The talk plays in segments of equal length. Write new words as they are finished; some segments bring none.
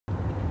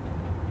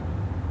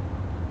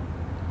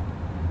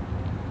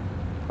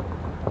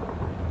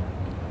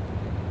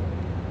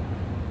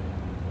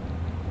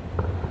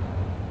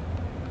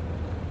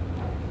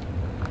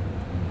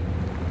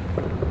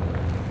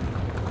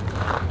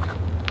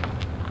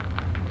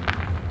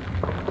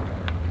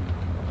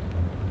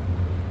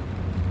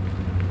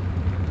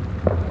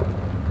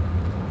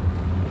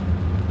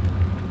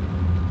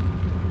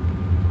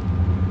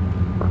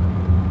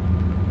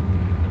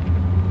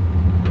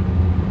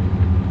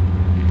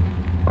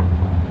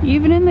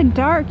Even in the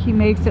dark, he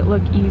makes it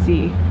look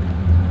easy.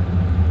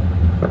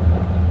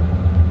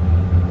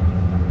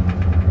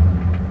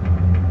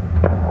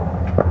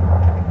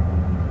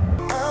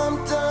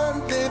 I'm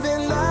done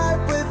living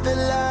life with the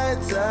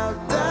lights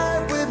out,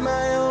 die with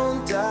my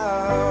own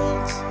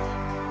doubts.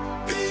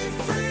 Be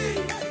free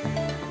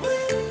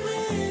with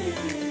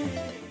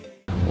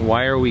me.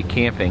 Why are we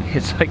camping?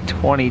 It's like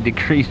 20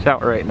 degrees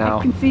out right now.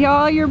 I can see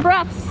all your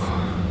breaths.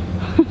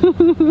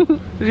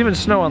 There's even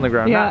snow on the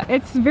ground. Yeah,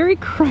 it's very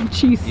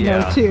crunchy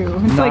snow too.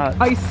 It's like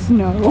ice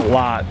snow. A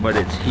lot, but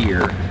it's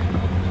here.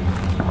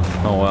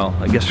 Oh well,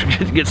 I guess we're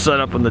gonna get set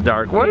up in the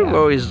dark. Why do we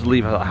always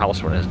leave the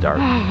house when it's dark?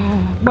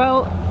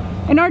 Well,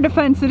 in our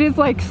defense, it is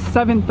like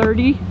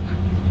 7:30.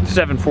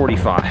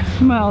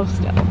 7:45. Well,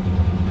 still.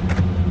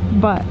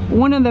 But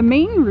one of the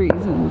main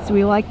reasons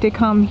we like to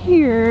come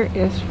here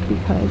is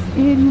because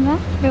in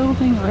that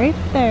building right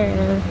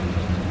there,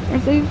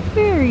 there's a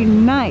very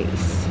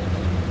nice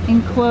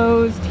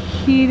enclosed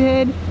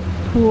heated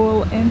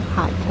pool and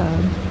hot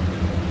tub.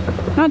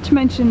 Not to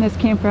mention this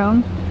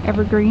campground,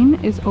 Evergreen,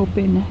 is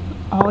open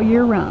all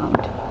year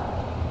round.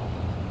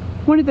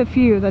 One of the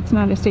few that's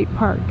not a state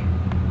park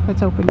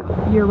that's open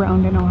year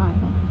round in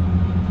Ohio.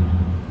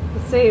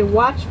 They say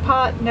watch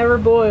pot never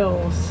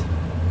boils.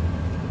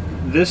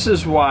 This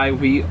is why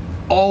we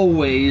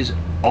always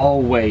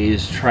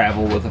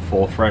travel with a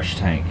full fresh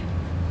tank.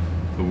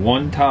 The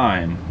one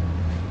time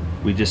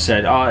we just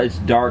said, oh, it's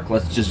dark,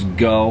 let's just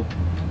go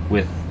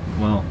with,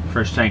 well,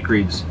 fresh tank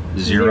reads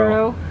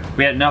zero.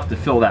 We had enough to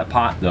fill that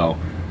pot though.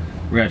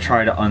 We're gonna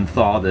try to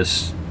unthaw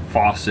this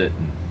faucet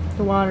and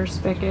the water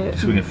spigot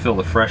so we can fill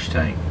the fresh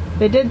tank.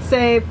 They did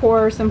say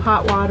pour some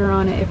hot water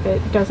on it if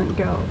it doesn't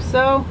go.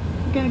 So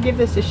I'm gonna give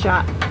this a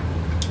shot.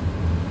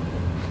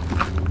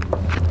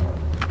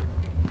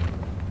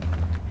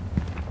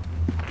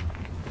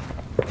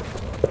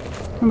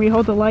 Can we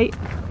hold the light?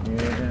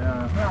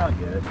 Yeah, I'll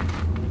get it.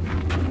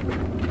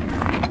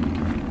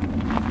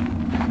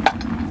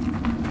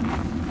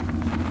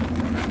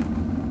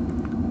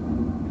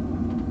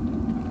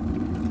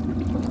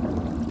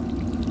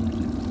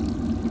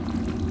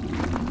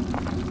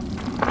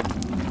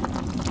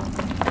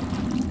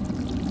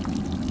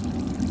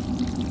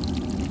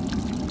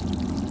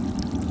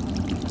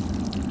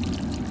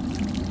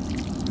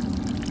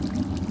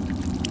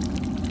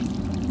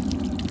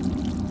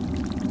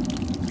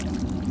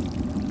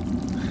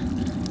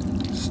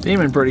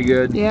 Steaming pretty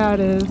good. Yeah, it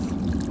is.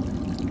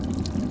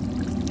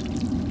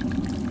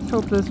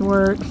 Hope this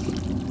works.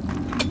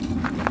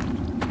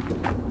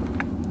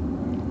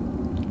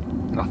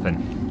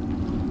 Nothing.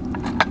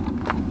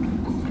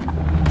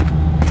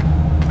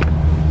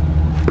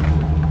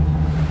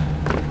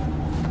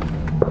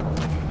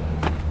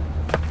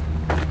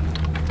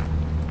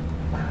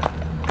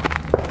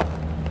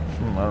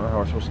 I don't know how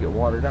we're supposed to get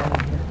water down in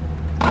here.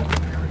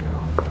 There we go.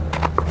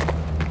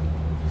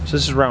 So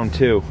this is round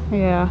 2.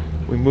 Yeah.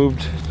 We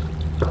moved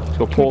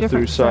to a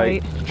pull-through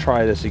site to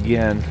try this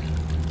again.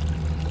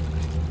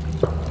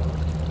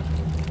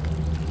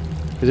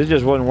 Because it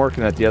just wasn't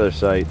working at the other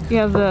site.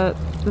 Yeah, the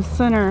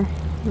center,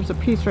 there's a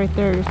piece right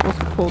there you're supposed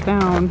to pull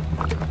down.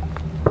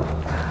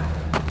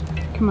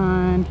 Come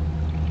on.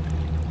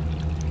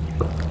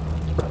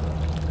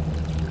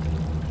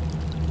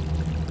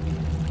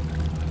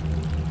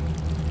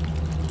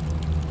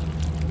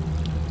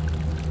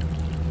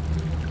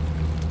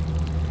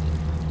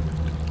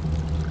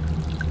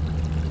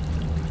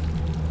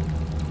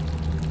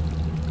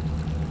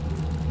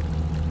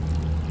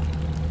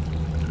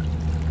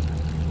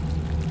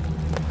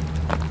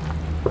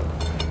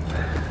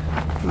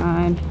 Come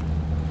on.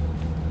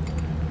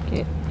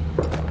 Get.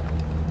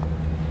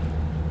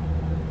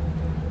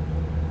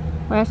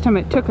 Last time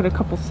it took it a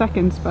couple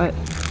seconds, but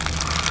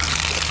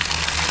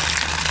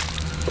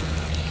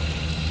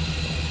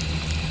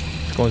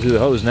It's going through the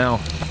hose now.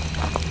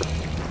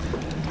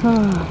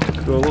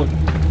 Go look.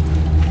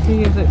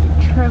 see, is it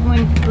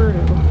traveling through?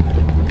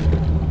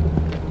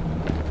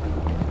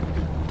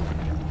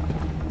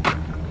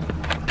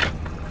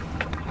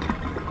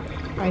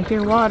 I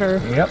hear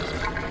water. Yep.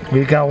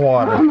 We got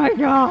water. Oh my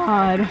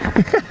god.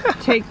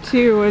 Take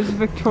 2 is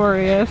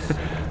victorious.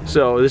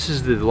 So this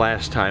is the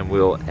last time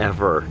we'll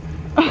ever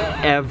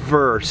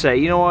say,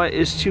 you know what,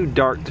 it's too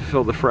dark to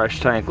fill the fresh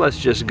tank, let's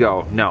just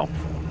go. No.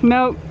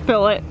 Nope,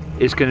 fill it.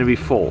 It's gonna be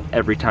full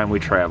every time we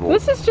travel.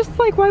 This is just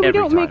like why we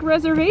don't make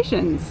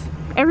reservations.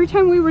 Every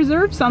time we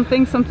reserve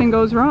something, something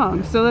goes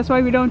wrong. So that's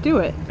why we don't do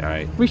it.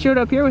 Alright. We showed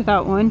up here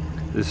without one.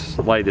 This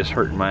light is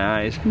hurting my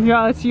eyes.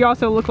 Yeah, you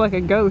also look like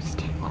a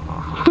ghost.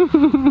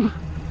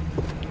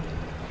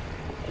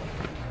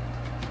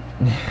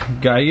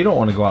 Guy, you don't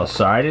want to go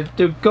outside, it's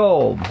too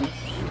cold.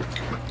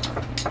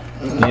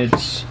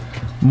 It's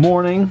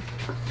morning.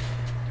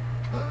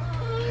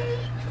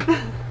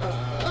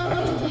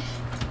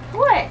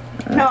 What?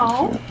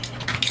 No.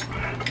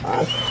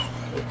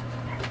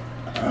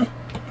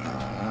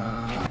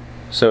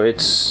 So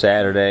it's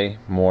Saturday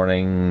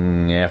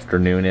morning,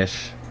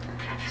 afternoonish.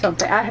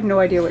 something. I have no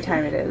idea what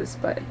time it is,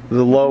 but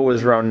The low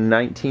was around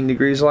 19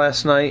 degrees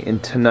last night,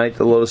 and tonight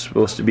the low is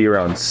supposed to be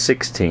around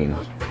 16.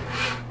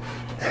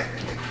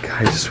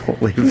 Guy just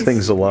won't leave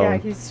things yeah, alone.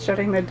 he's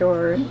shutting the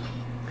door.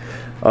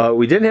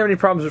 We didn't have any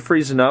problems with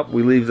freezing up.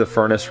 We leave the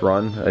furnace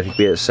run. I think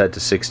we had it set to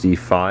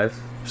 65,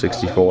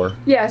 64.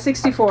 Yeah,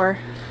 64.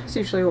 It's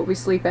usually what we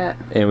sleep at.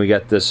 And we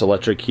got this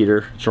electric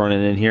heater. It's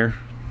running in here.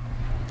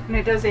 And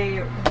it does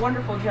a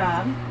wonderful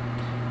job.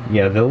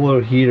 Yeah, the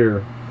little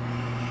heater.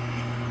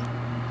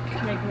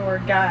 Can ignore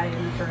Guy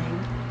in the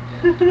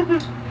frame.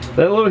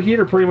 That little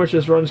heater pretty much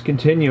just runs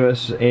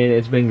continuous, and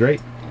it's been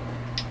great.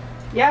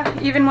 Yeah,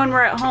 even when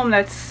we're at home,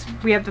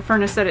 we have the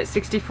furnace set at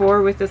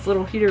 64 with this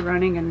little heater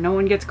running, and no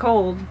one gets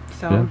cold.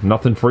 So Yeah,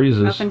 nothing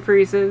freezes. nothing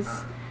freezes.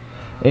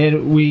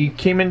 And we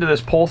came into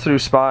this pull-through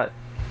spot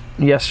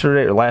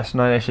yesterday, or last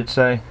night I should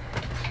say,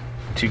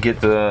 to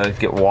get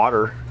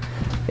water,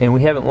 and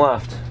we haven't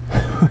left.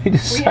 We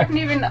haven't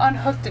even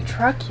unhooked the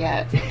truck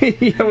yet.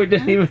 Yeah, we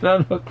didn't even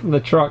unhook from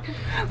the truck.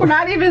 We're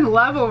not even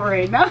level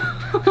right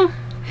now.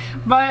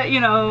 But,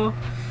 you know,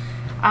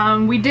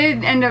 we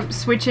did end up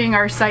switching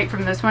our site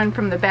from this one,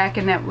 from the back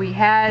end that we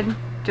had,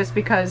 just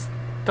because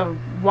the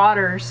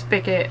water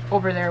spigot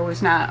over there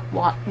was not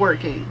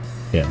working.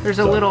 Yeah. There's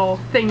a little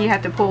thing you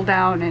have to pull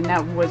down, and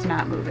that was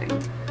not moving.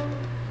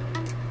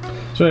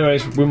 So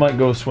anyways, we might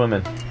go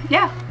swimming.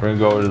 Yeah. We're gonna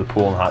go to the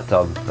pool and hot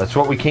tub. That's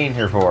what we came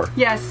here for.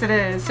 Yes, it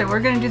is. So we're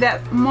gonna do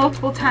that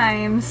multiple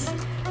times,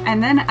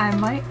 and then I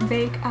might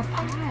bake a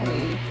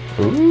pie.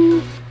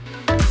 Ooh.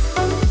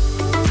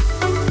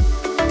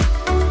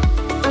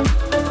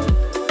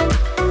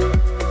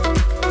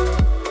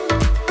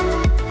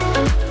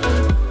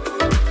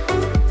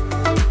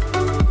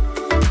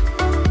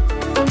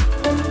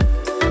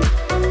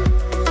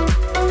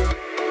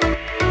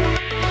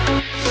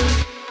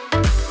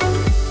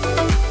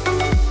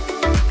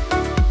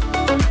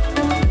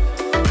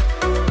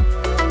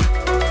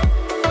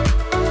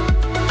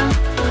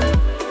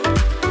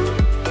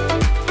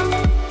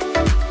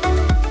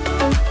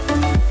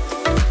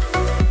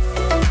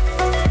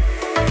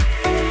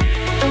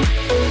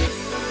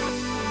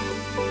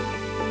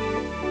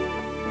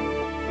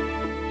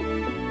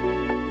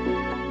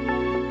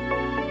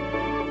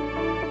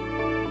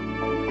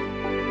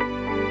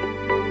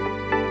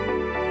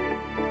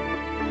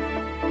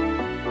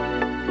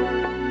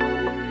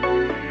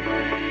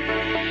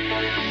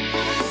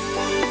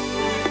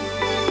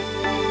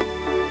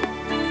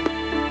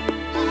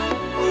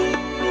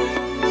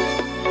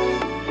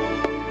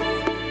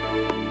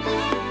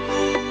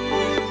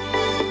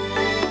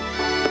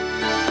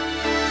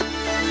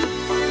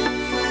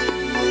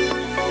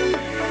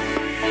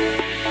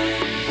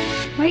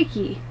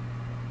 Mikey,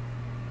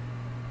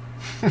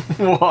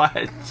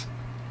 What?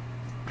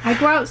 I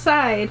go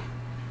outside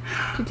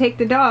to take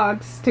the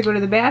dogs to go to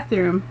the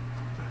bathroom,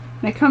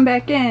 and I come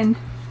back in,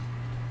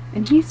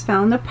 and he's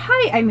found the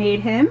pie I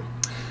made him.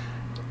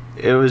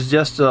 It was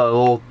just a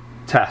little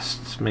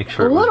test. Make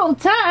sure. A little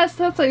test?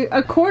 That's like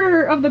a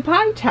quarter of the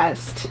pie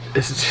test.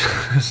 It's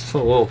just a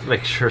little.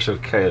 Make sure it's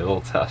okay. A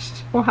little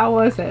test. Well, how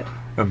was it?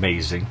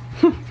 Amazing.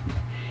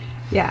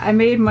 Yeah, I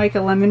made Mike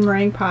a lemon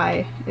meringue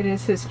pie. It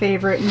is his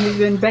favorite, and he's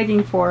been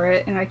begging for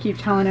it, and I keep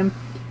telling him,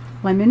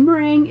 lemon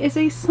meringue is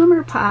a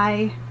summer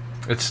pie.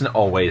 It's an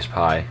always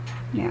pie.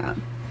 Yeah.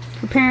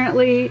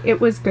 Apparently,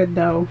 it was good,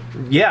 though.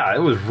 Yeah,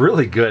 it was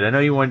really good. I know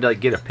you wanted to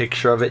get a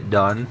picture of it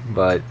done,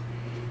 but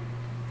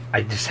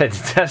I just had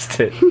to test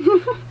it.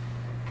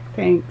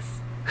 Thanks.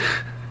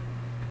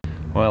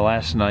 Well,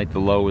 last night the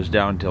low was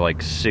down to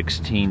like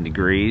 16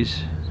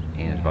 degrees,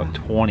 and it's about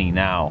 20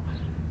 now.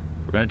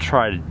 We're gonna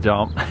try to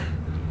dump.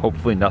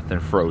 Hopefully nothing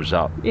froze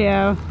up.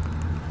 Yeah.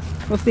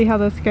 We'll see how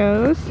this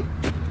goes.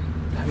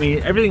 I mean,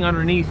 everything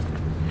underneath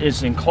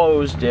is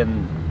enclosed,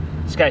 and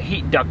it's got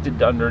heat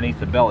ducted underneath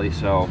the belly,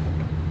 so.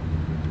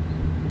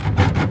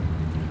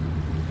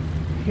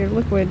 Here,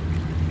 liquid.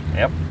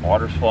 Yep,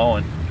 water's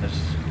flowing. This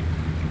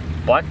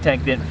black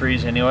tank didn't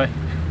freeze anyway.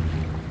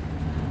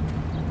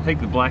 I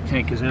think the black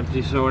tank is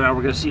empty, so now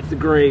we're gonna see if the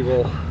gray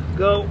will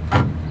go.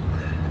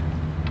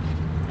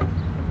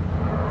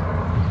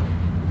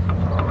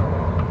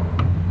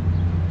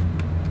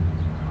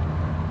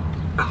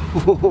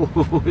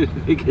 I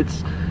think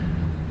it's.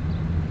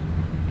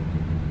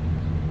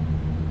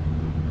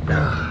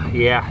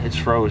 Yeah, it's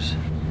froze.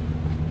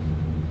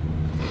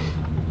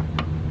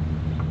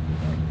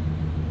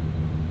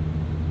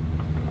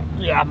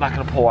 Yeah, I'm not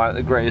gonna pull out.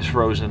 The gray is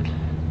frozen.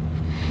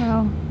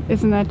 Well,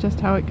 isn't that just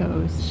how it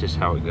goes? It's just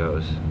how it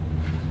goes.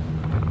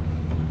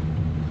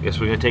 Guess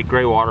we're gonna take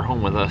gray water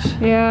home with us.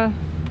 Yeah.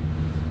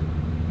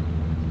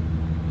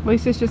 At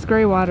least it's just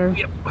gray water.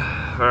 Yep.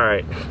 All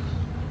right.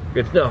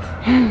 Good enough.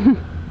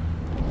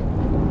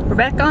 We're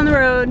back on the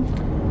road.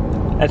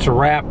 That's a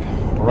wrap.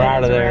 We're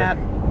out of there. Wrap.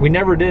 We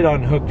never did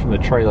unhook from the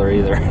trailer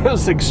either. It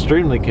was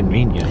extremely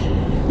convenient.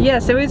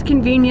 Yes, it was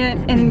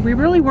convenient, and we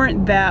really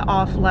weren't that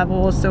off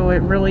level, so it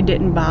really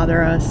didn't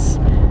bother us.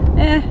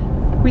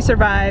 We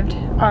survived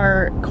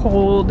our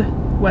cold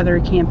weather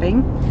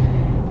camping.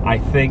 I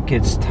think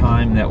it's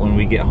time that when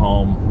we get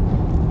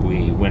home,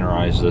 we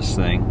winterize this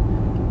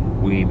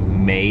thing. We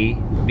may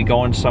be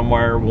going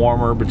somewhere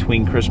warmer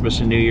between Christmas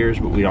and New Year's,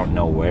 but we don't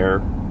know where.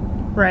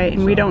 Right,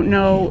 and we don't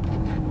know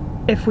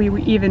if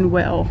we even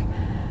will.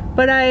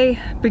 But I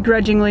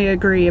begrudgingly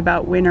agree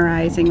about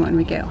winterizing when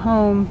we get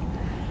home.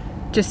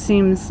 Just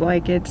seems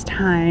like it's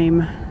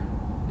time.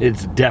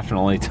 It's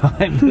definitely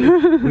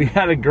time. We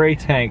had a gray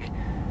tank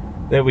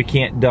that we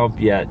can't dump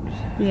yet.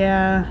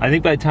 Yeah. I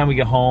think by the time we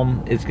get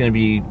home, it's going to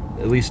be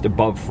at least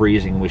above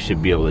freezing. We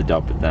should be able to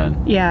dump it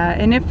then. Yeah,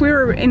 and if we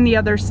were in the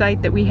other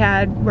site that we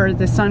had where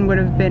the sun would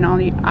have been on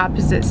the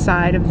opposite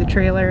side of the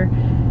trailer,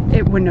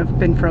 it wouldn't have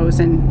been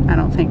frozen, I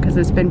don't think, because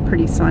it's been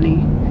pretty sunny.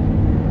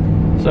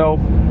 So,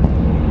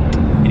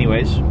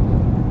 anyways.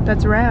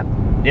 That's a wrap.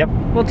 Yep.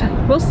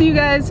 We'll see you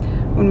guys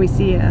when we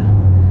see you.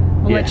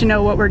 We'll let you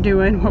know what we're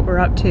doing, what we're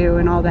up to,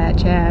 and all that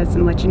jazz,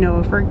 and let you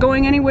know if we're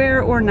going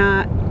anywhere or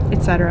not,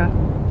 etc.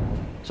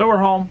 So we're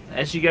home.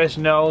 As you guys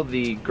know,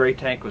 the gray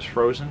tank was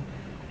frozen.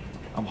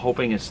 I'm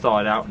hoping it's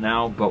thawed out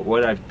now, but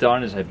what I've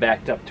done is I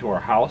backed up to our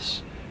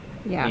house.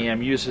 Yeah. And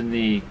I'm using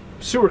the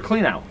sewer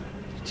cleanout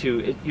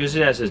to use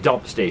it as a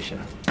dump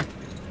station.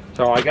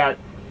 So I got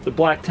the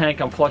black tank,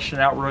 I'm flushing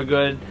it out real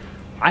good.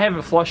 I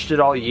haven't flushed it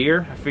all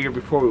year. I figured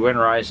before we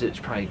winterize it, it's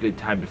probably a good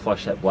time to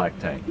flush that black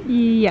tank.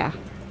 Yeah.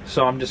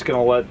 So I'm just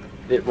gonna let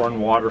it run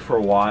water for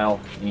a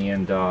while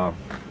and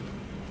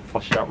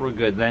flush it out real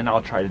good. Then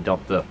I'll try to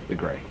dump the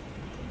gray.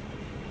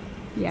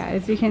 Yeah,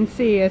 as you can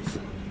see, it's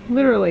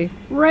literally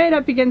right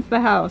up against the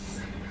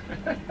house.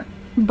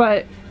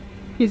 But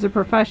he's a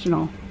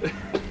professional.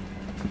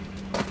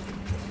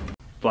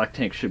 Black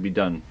tank should be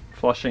done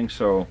flushing,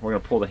 so we're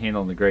gonna pull the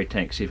handle on the gray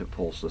tank, see if it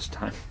pulls this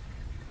time.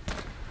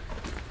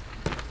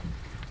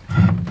 It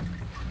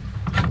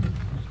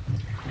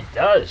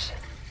does.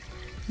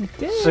 It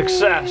did.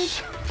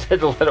 Success. Had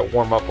to let it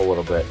warm up a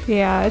little bit.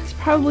 Yeah, it's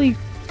probably,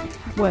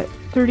 what,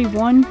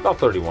 31? About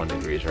 31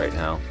 degrees right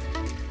now.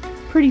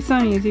 Pretty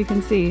sunny, as you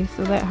can see,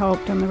 so that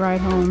helped on the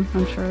ride home,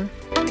 I'm sure.